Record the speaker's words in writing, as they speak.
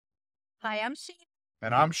Hi, I'm Shana.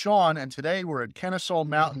 And I'm Sean, and today we're at Kennesaw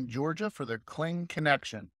Mountain, Georgia for the Cling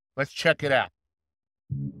Connection. Let's check it out.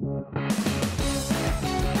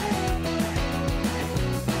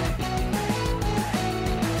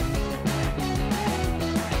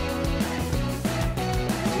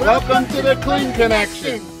 Welcome to the Cling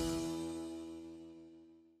Connection.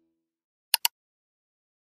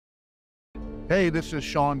 Hey, this is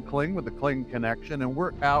Sean Kling with the Cling Connection, and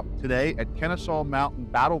we're out today at Kennesaw Mountain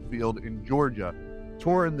Battlefield in Georgia,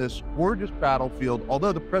 touring this gorgeous battlefield.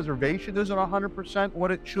 Although the preservation isn't 100% what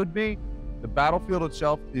it should be, the battlefield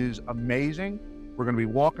itself is amazing. We're going to be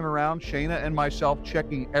walking around, Shana and myself,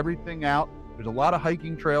 checking everything out. There's a lot of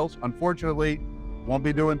hiking trails. Unfortunately, won't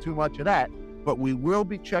be doing too much of that, but we will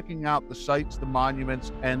be checking out the sites, the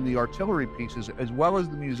monuments, and the artillery pieces, as well as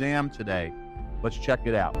the museum today. Let's check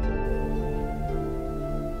it out.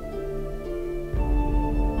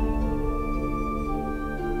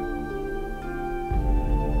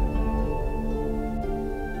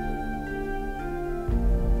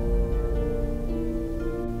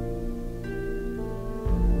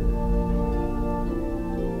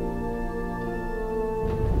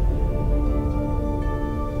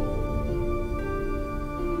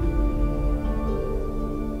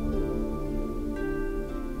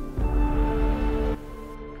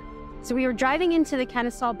 So we were driving into the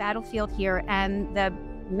Kennesaw battlefield here, and the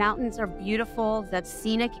mountains are beautiful. The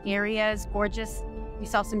scenic area is gorgeous. We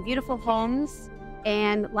saw some beautiful homes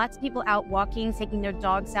and lots of people out walking, taking their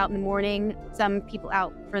dogs out in the morning, some people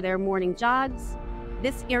out for their morning jogs.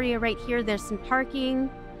 This area right here, there's some parking.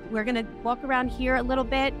 We're gonna walk around here a little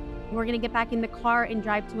bit. We're gonna get back in the car and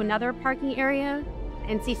drive to another parking area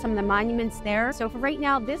and see some of the monuments there. So for right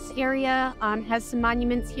now, this area has some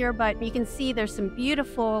monuments here, but you can see there's some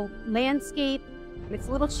beautiful landscape. It's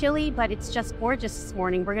a little chilly, but it's just gorgeous this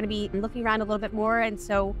morning. We're gonna be looking around a little bit more, and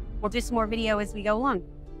so we'll do some more video as we go along.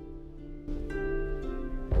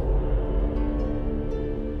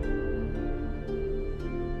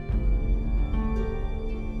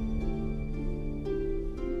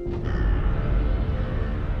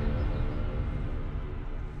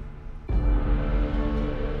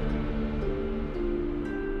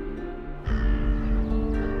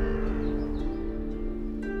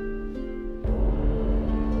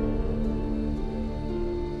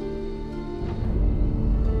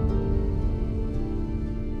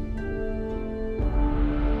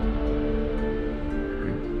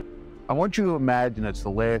 I want you to imagine it's the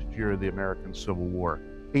last year of the American Civil War,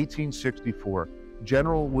 1864.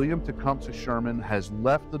 General William Tecumseh Sherman has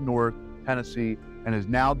left the North, Tennessee, and is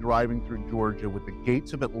now driving through Georgia with the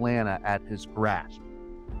gates of Atlanta at his grasp.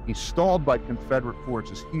 He's stalled by Confederate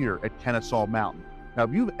forces here at Kennesaw Mountain. Now,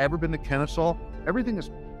 if you've ever been to Kennesaw, everything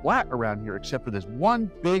is flat around here except for this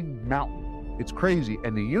one big mountain. It's crazy,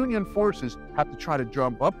 and the Union forces have to try to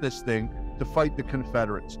jump up this thing to fight the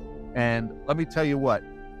Confederates. And let me tell you what,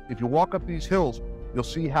 if you walk up these hills, you'll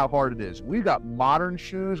see how hard it is. We've got modern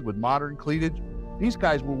shoes with modern cleatage. These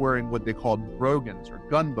guys were wearing what they called brogans or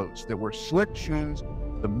gunboats. They were slick shoes.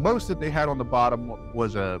 The most that they had on the bottom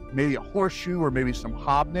was maybe a horseshoe or maybe some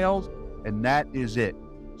hobnails, and that is it.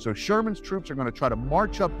 So Sherman's troops are going to try to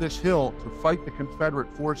march up this hill to fight the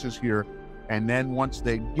Confederate forces here. And then once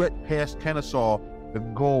they get past Kennesaw, the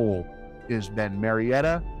goal is then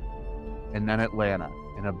Marietta and then Atlanta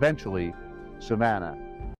and eventually Savannah.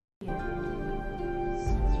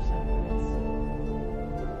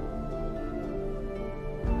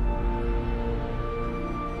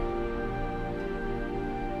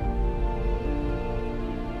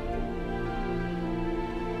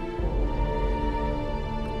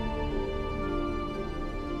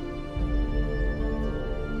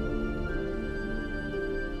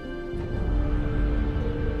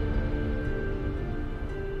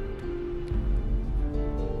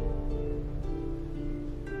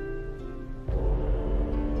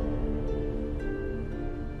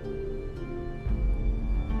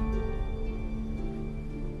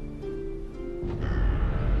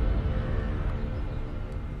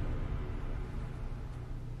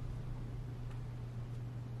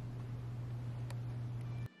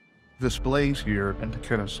 Displays here at the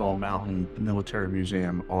Kennesaw Mountain Military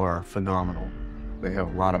Museum are phenomenal. They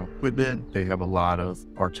have a lot of equipment, they have a lot of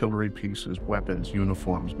artillery pieces, weapons,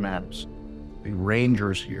 uniforms, maps. The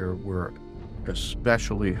rangers here were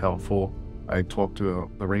especially helpful. I talked to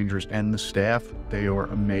the rangers and the staff. They are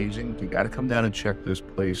amazing. You got to come down and check this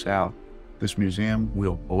place out. This museum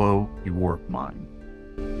will blow your mind.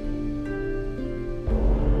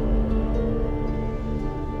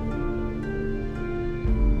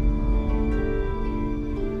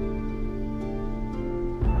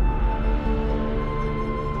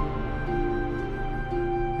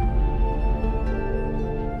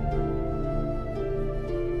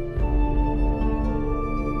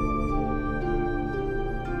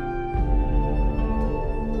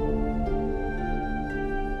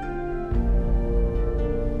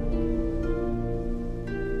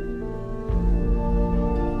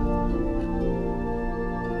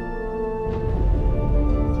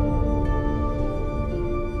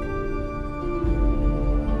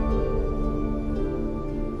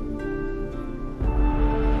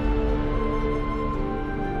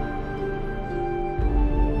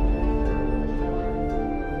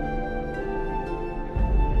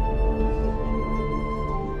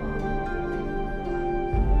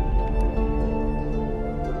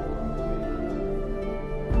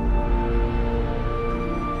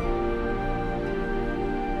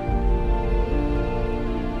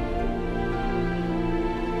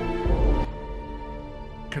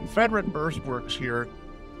 Confederate earthworks here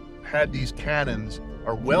had these cannons,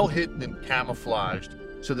 are well hidden and camouflaged,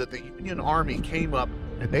 so that the Union Army came up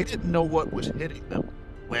and they didn't know what was hitting them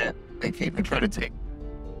when they came to try to take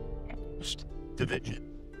division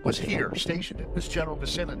was here, stationed in this general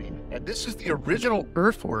vicinity. And this is the original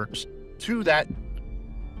earthworks to that.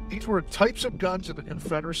 These were types of guns that the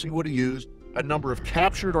Confederacy would have used, a number of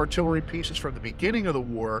captured artillery pieces from the beginning of the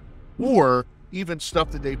war, or even stuff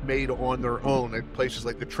that they've made on their own at places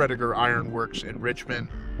like the Tredegar Iron Works in Richmond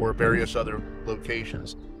or various other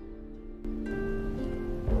locations.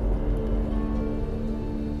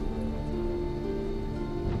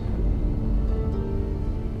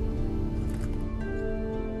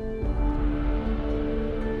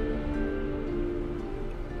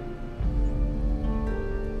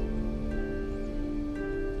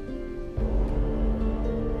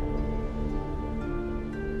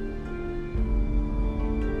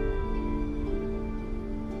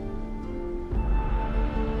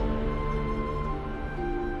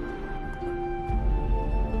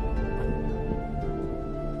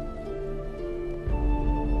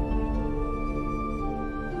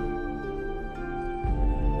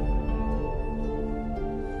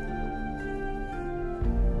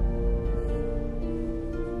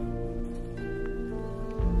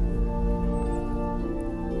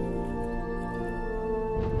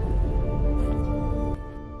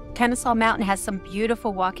 Kennesaw Mountain has some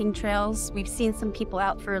beautiful walking trails. We've seen some people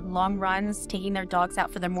out for long runs, taking their dogs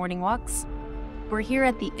out for their morning walks. We're here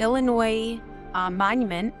at the Illinois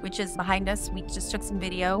Monument, which is behind us. We just took some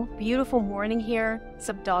video. Beautiful morning here.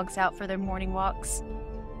 Some dogs out for their morning walks.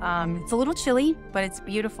 It's a little chilly, but it's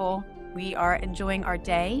beautiful. We are enjoying our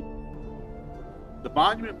day. The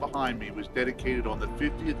monument behind me was dedicated on the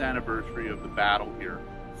 50th anniversary of the battle here,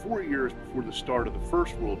 4 years before the start of the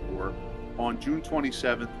First World War, on June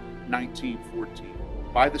 27th, 1914,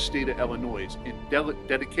 by the state of Illinois in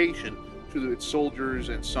dedication to its soldiers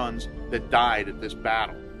and sons that died at this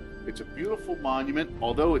battle. It's a beautiful monument,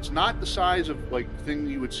 although it's not the size of like the thing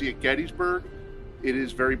you would see at Gettysburg. It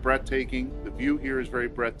is very breathtaking. The view here is very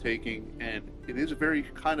breathtaking, and it is a very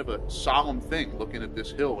kind of a solemn thing looking at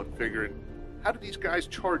this hill and figuring, how did these guys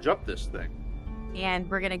charge up this thing? And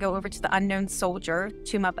we're going to go over to the Unknown Soldier,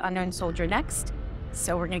 Tomb of the Unknown Soldier next.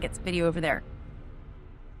 So we're going to get some video over there.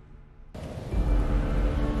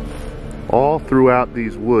 All throughout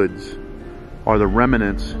these woods are the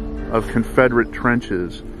remnants of Confederate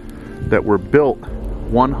trenches that were built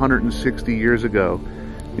 160 years ago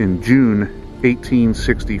in June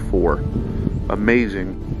 1864.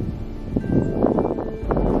 Amazing.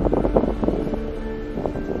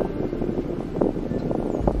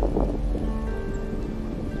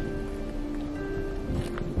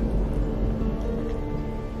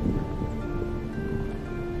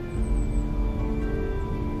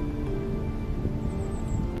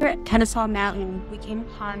 Here at Kennesaw Mountain, we came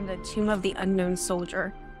upon the Tomb of the Unknown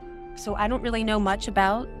Soldier. So I don't really know much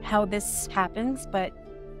about how this happens, but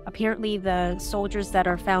apparently the soldiers that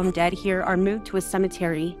are found dead here are moved to a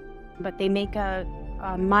cemetery. But they make a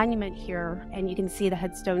monument here, and you can see the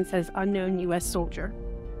headstone says Unknown U.S. Soldier.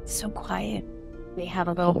 It's so quiet. They have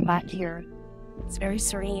a little plaque here. It's very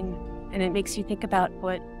serene, and it makes you think about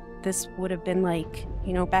what this would have been like,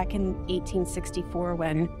 you know, back in 1864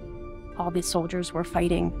 when all these soldiers were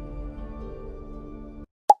fighting.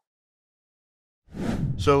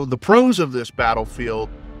 So the pros of this battlefield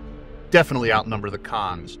definitely outnumber the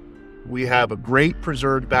cons. We have a great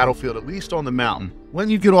preserved battlefield, at least on the mountain. When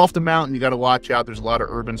you get off the mountain, you got to watch out. There's a lot of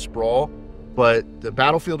urban sprawl, but the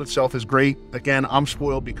battlefield itself is great. Again, I'm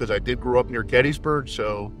spoiled because I did grow up near Gettysburg,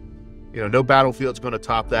 so no battlefield's going to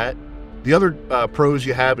top that. The other pros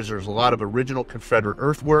you have is there's a lot of original Confederate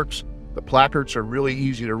earthworks. The placards are really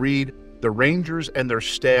easy to read. The Rangers and their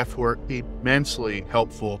staff were immensely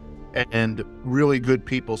helpful and really good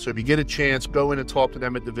people. So if you get a chance, go in and talk to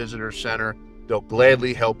them at the Visitor Center. They'll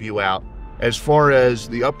gladly help you out. As far as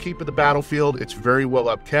the upkeep of the battlefield, it's very well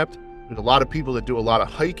upkept. There's a lot of people that do a lot of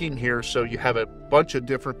hiking here, so you have a bunch of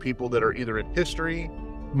different people that are either in history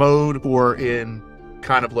mode or in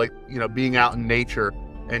kind of like, being out in nature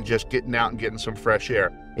and just getting out and getting some fresh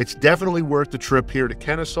air. It's definitely worth the trip here to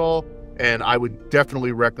Kennesaw, and I would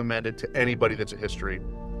definitely recommend it to anybody that's a history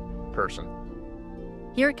person.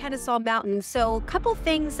 Here at Kennesaw Mountain, so a couple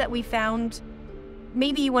things that we found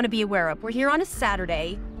maybe you want to be aware of. We're here on a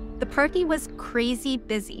Saturday. The parking was crazy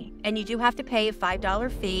busy, and you do have to pay a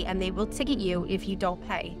 $5 fee, and they will ticket you if you don't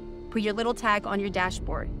pay. Put your little tag on your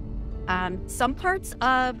dashboard. Some parts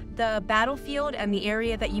of the battlefield and the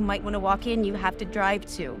area that you might want to walk in, you have to drive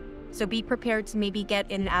to. So be prepared to maybe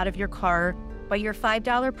get in and out of your car but your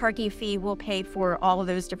 $5 parking fee will pay for all of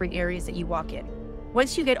those different areas that you walk in.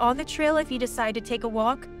 Once you get on the trail, if you decide to take a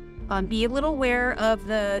walk, be a little aware of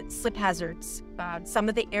the slip hazards. Some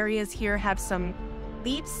of the areas here have some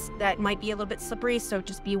leaves that might be a little bit slippery, so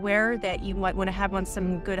just be aware that you might want to have on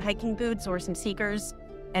some good hiking boots or some sneakers,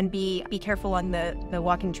 and be careful on the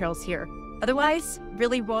walking trails here. Otherwise,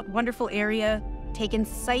 really wonderful area. Take in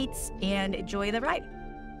sights and enjoy the ride.